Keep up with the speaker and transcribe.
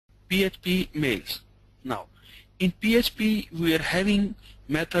PHP mails. Now, in PHP we are having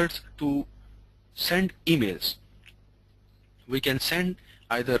methods to send emails. We can send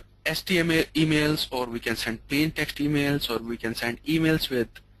either HTML emails, or we can send plain text emails, or we can send emails with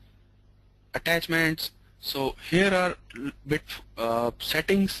attachments. So here are bit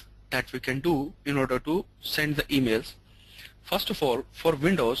settings that we can do in order to send the emails. First of all, for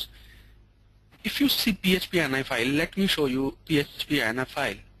Windows, if you see PHP ini file, let me show you PHP ini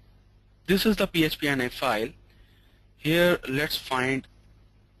file. This is the PHP ini file. Here let's find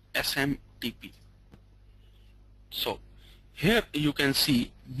SMTP. So here you can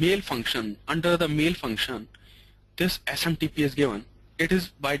see mail function. Under the mail function, this SMTP is given. It is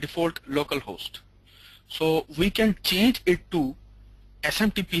by default localhost. So we can change it to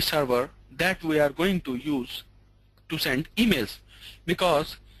SMTP server that we are going to use to send emails,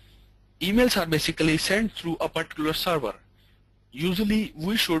 because emails are basically sent through a particular server. Usually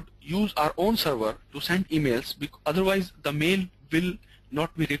we should use our own server to send emails, otherwise the mail will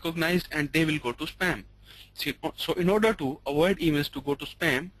not be recognized and they will go to spam. So in order to avoid emails to go to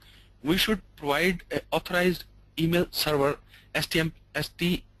spam, we should provide an authorized email server,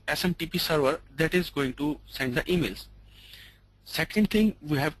 SMTP server, that is going to send the emails. Second thing,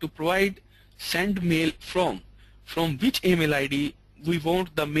 we have to provide send mail from which email ID we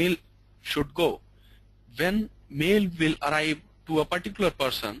want the mail should go. When mail will arrive to a particular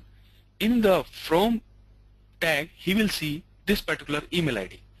person, in the from tag he will see this particular email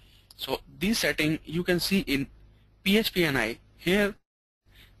ID. So this setting you can see in PHP ini. Here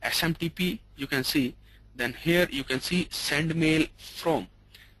SMTP you can see, then here you can see send mail from.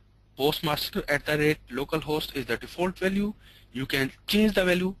 Postmaster@localhost is the default value. You can change the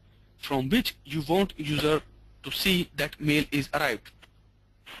value from which you want user to see that mail is arrived.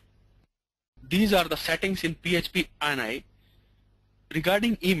 These are the settings in PHP ini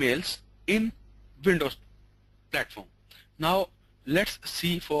regarding emails in Windows platform. Now let's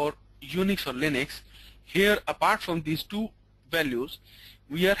see for Unix or Linux. Here, apart from these two values,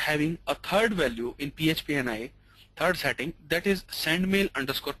 we are having a third value in PHP ini, third setting, that is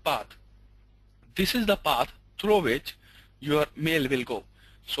sendmail_path. This is the path through which your mail will go.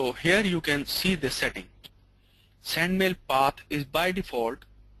 So here you can see this setting. Sendmail path is by default.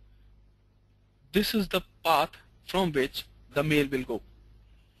 This is the path from which the mail will go.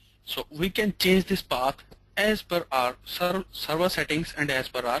 So we can change this path as per our server settings and as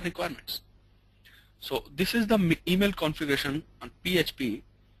per our requirements. So this is the email configuration on PHP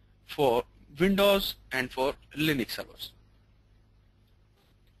for Windows and for Linux servers.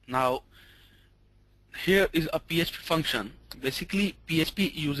 Now here is a PHP function. Basically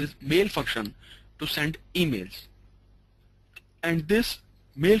PHP uses mail function to send emails, and this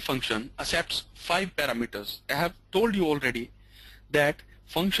mail function accepts 5 parameters. I have told you already that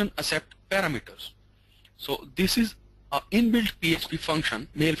function accepts parameters. So this is an inbuilt PHP function,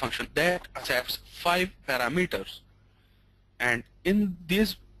 mail function, that accepts 5 parameters, and in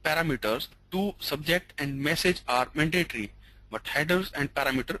these parameters 2 subject and message are mandatory, but headers and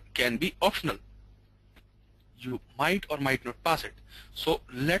parameter can be optional. You might or might not pass it. So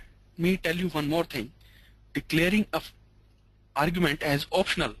let me tell you one more thing. Declaring a argument as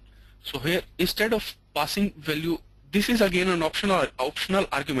optional. So here, instead of passing value, this is again an optional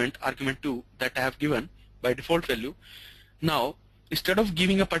argument, argument 2, that I have given by default value. Now instead of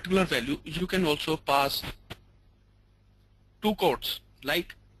giving a particular value, you can also pass 2 quotes,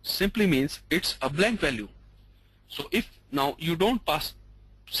 like simply means it's a blank value. So if now you don't pass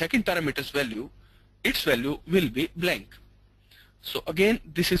second parameter's value, its value will be blank. So again,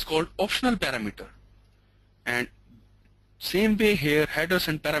 this is called optional parameter. And same way here, headers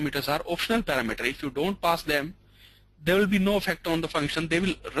and parameters are optional parameter. If you don't pass them, there will be no effect on the function. They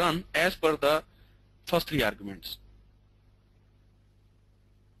will run as per the first 3 arguments.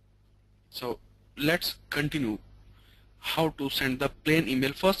 So let's continue how to send the plain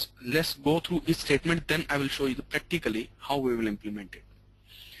email. First, let's go through each statement, then I will show you practically how we will implement it.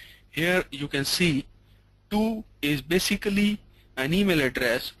 Here you can see 2 is basically an email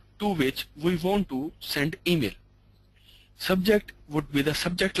address to which we want to send email. Subject would be the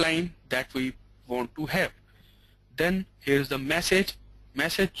subject line that we want to have. Then here is the message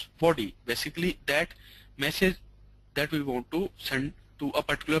body, basically that message that we want to send to a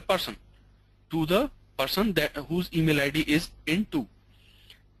particular person, to the person that whose email ID is in 2.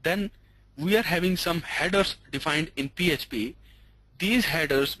 Then we are having some headers defined in PHP. These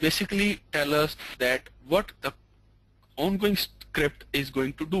headers basically tell us that what the ongoing script is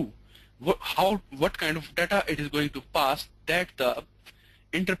going to do, what kind of data it is going to pass that the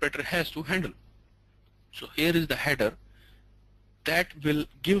interpreter has to handle. So here is the header. that will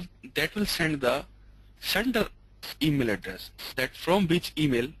send the sender email address, that from which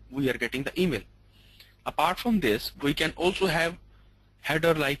email we are getting the email. Apart from this, we can also have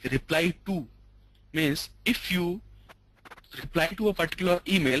header like reply to, means if you reply to a particular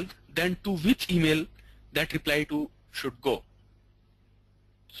email, then to which email that reply to should go.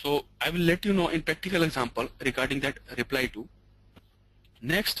 So I will let you know in practical example regarding that reply to.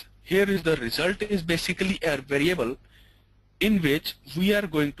 Next, here is the result is basically a variable in which we are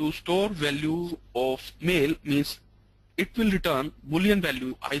going to store value of mail, means it will return boolean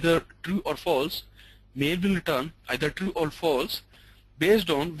value either true or false. Mail will return either true or false based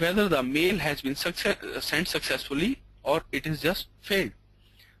on whether the mail has been sent successfully or it is just failed.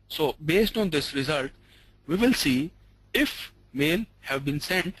 So based on this result, we will see if mail have been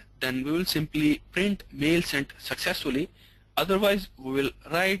sent, then we will simply print mail sent successfully. Otherwise, we will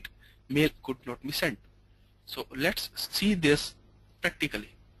write mail could not be sent. So let's see this practically.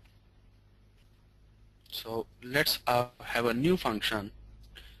 So let's have a new function.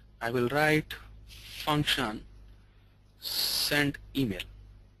 I will write function send email.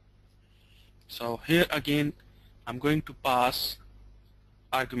 So here again I'm going to pass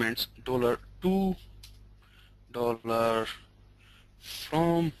arguments $2,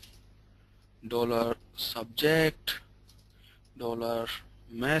 $from, $subject,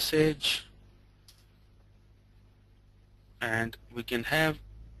 $message, and we can have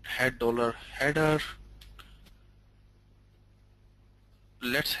 $header.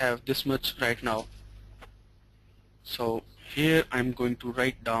 Let's have this much right now. So here I'm going to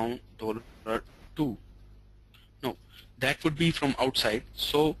write down $2. No, that would be from outside.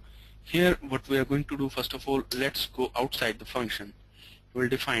 So here what we are going to do, first of all, let's go outside the function. We'll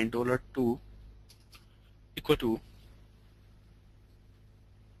define $2 equal to,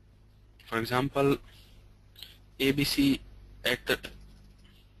 for example, abc at the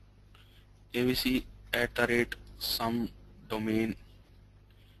rate some domain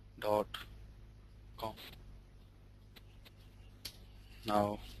 .com.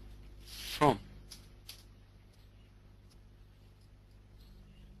 Now from,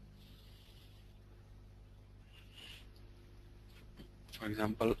 for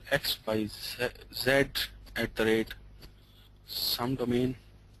example, xyz at the rate some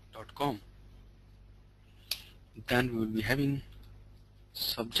domain.com. Then we will be having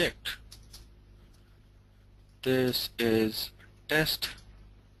subject. This is test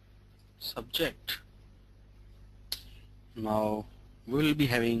subject. Now we will be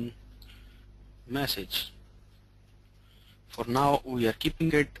having message. For now we are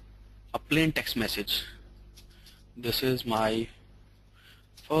keeping it a plain text message. This is my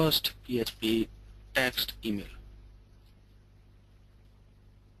first PHP text email.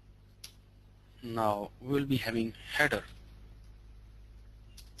 Now we will be having header,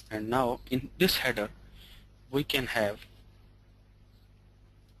 and now in this header we can have,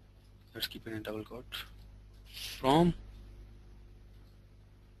 let's keep it in double quote, from.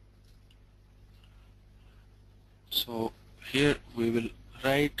 So here we will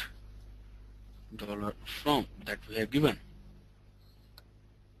write $from that we have given,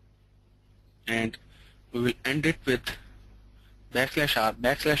 and we will end it with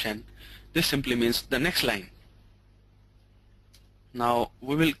 \r\n. This simply means the next line. Now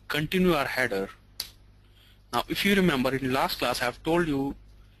we will continue our header. Now if you remember, in last class I have told you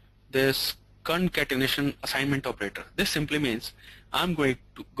this concatenation assignment operator. This simply means I'm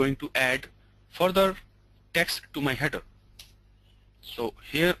going to add further text to my header. So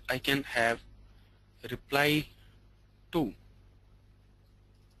here I can have reply to,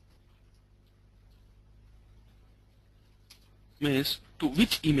 means to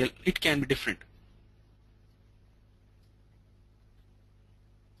which email, it can be different.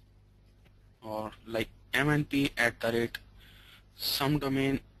 Or like mnp at the rate some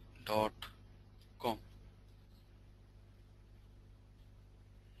domain.com.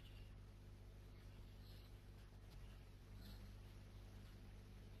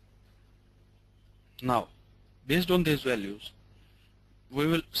 Now based on these values we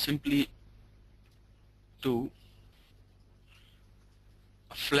will simply do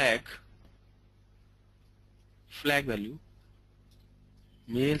a flag value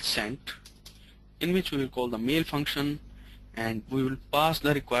mail sent, in which we will call the mail function, and we will pass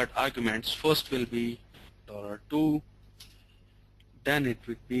the required arguments. First will be $2, then it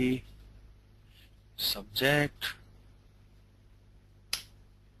will be subject,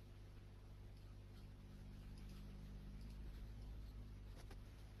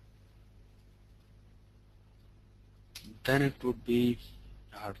 then it would be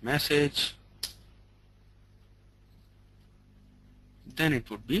our message, then it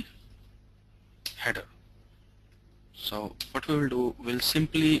would be header. So what we will do, we'll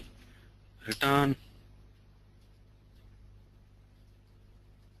simply return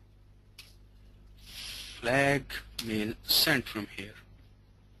flag mail sent from here.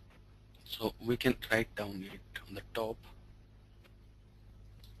 So we can write down it on the top,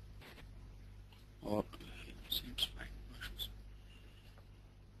 or seems fine.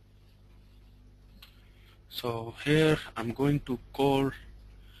 So here I'm going to call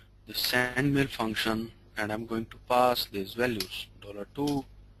the send mail function, and I'm going to pass these values: $2,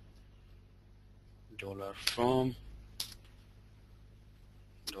 $from,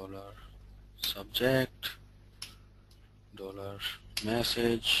 $subject,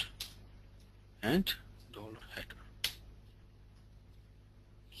 $message, and $header.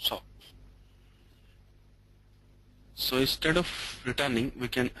 So instead of returning, we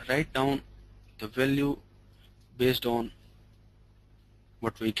can write down the value based on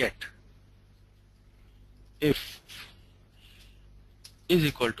what we get. If is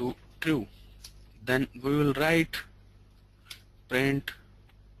equal to true, then we will write print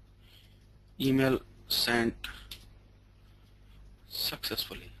email sent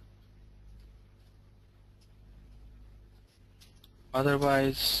successfully.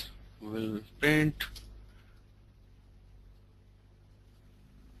 Otherwise, we will print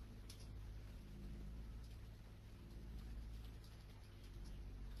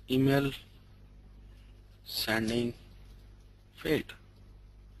email sending failed.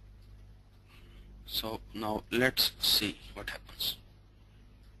 So now let's see what happens.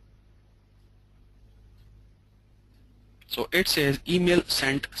 So it says email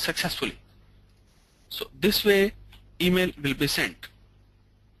sent successfully. So this way email will be sent.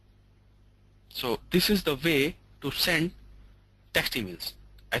 So this is the way to send text emails.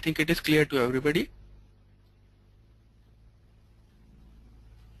 I think it is clear to everybody.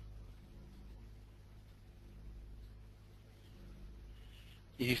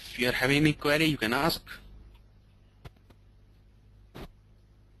 If you are having any query, you can ask.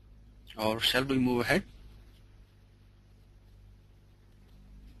 Or shall we move ahead?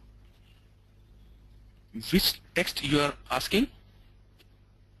 Which text you are asking?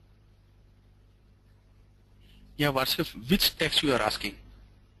 Yeah, Varsif, which text you are asking?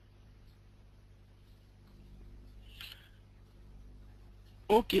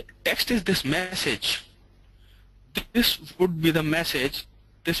 Okay, text is this message. This would be the message.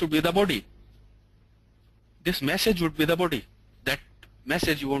 This would be the body. This message would be the body. That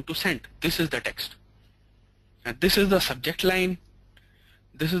message you want to send. This is the text. And this is the subject line.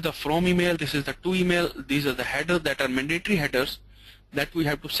 This is the from email. This is the to email. These are the headers that are mandatory headers that we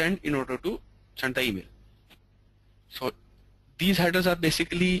have to send in order to send the email. So these headers are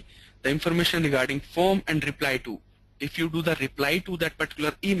basically the information regarding form and reply to. If you do the reply to that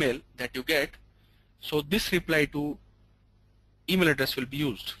particular email that you get, so this reply to email address will be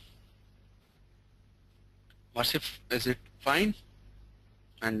used. Wasif, is it fine?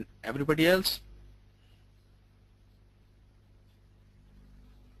 And everybody else?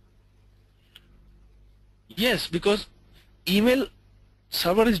 Yes, because email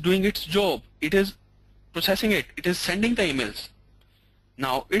server is doing its job. It is processing it. It is sending the emails.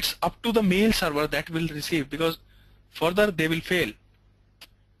 Now it's up to the mail server that will receive, because further they will fail.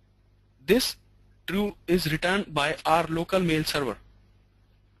 This true is returned by our local mail server.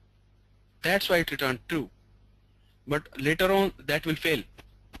 That's why it returned true. But later on that will fail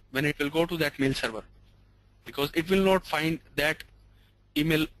when it will go to that mail server, because it will not find that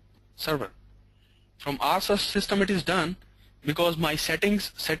email server. From our system it is done because my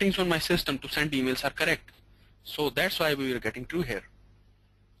settings on my system to send emails are correct. So that's why we are getting true here.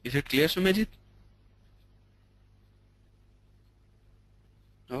 Is it clear, Sumajit?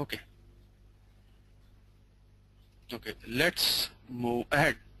 Okay. Okay, let's move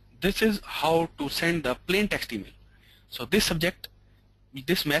ahead. This is how to send the plain text email. So this subject,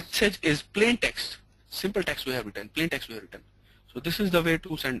 this message is plain text, simple text we have written, plain text we have written. So this is the way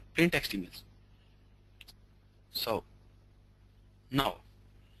to send plain text emails. So now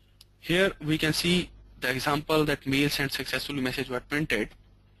here we can see the example that mail sent successfully message was printed.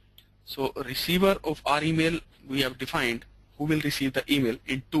 So receiver of our email we have defined who will receive the email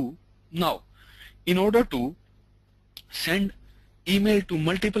in to. Now in order to send email to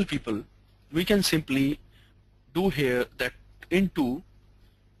multiple people, we can simply do here that into,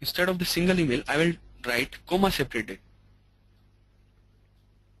 instead of the single email I will write comma separated.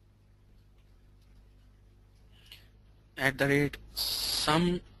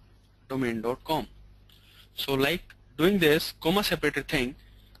 @somedomain.com. So like doing this comma separated thing,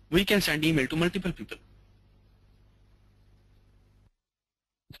 we can send email to multiple people.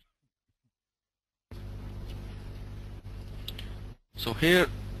 So here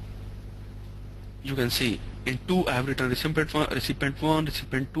you can see in 2 I have written recipient 1,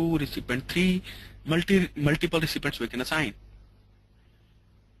 recipient 2, recipient 3, multiple recipients we can assign.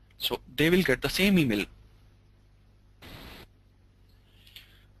 So they will get the same email.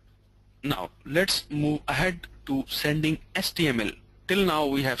 Now let's move ahead to sending HTML. Till now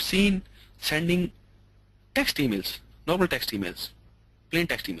we have seen sending text emails, normal text emails, plain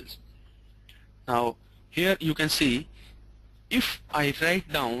text emails. Now here you can see if I write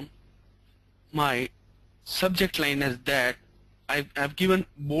down my subject line as that, I've given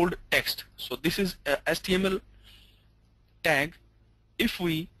bold text. So this is a HTML tag. If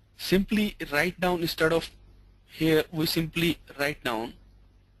we simply write down, instead of here we simply write down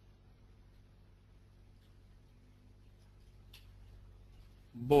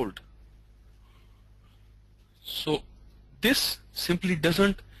bold. So this simply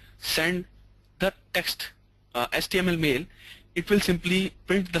doesn't send the text HTML mail. It will simply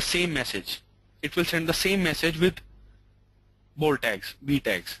print the same message. It will send the same message with bold tags, B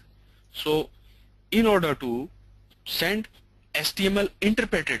tags. So in order to send HTML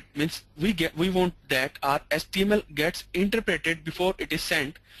interpreted, means we want that our HTML gets interpreted before it is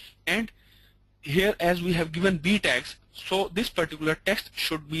sent, and here as we have given B tags, so this particular text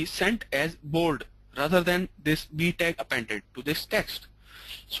should be sent as bold rather than this B tag appended to this text.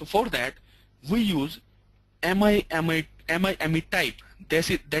 So for that we use MIME type.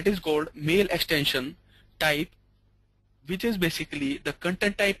 That is called mail extension type, which is basically the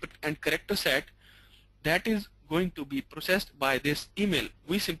content type and character set that is going to be processed by this email.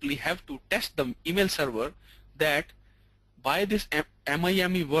 We simply have to test the email server that by this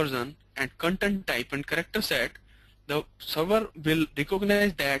MIME version and content type and character set, the server will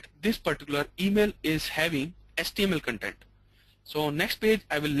recognize that this particular email is having HTML content. So next page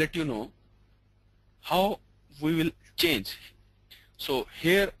I will let you know how we will change. So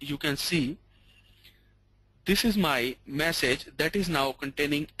here you can see this is my message that is now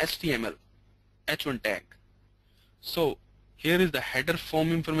containing HTML H1 tag. So here is the header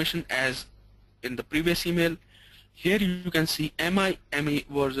form information as in the previous email. Here you can see MIME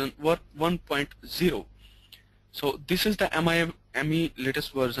version 1.0. So this is the MIME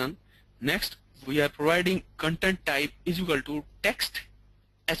latest version. Next we are providing content type is equal to text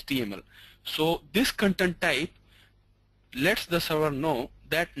HTML. So this content type lets the server know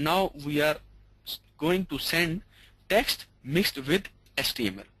that now we are going to send text mixed with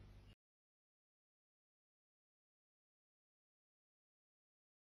HTML.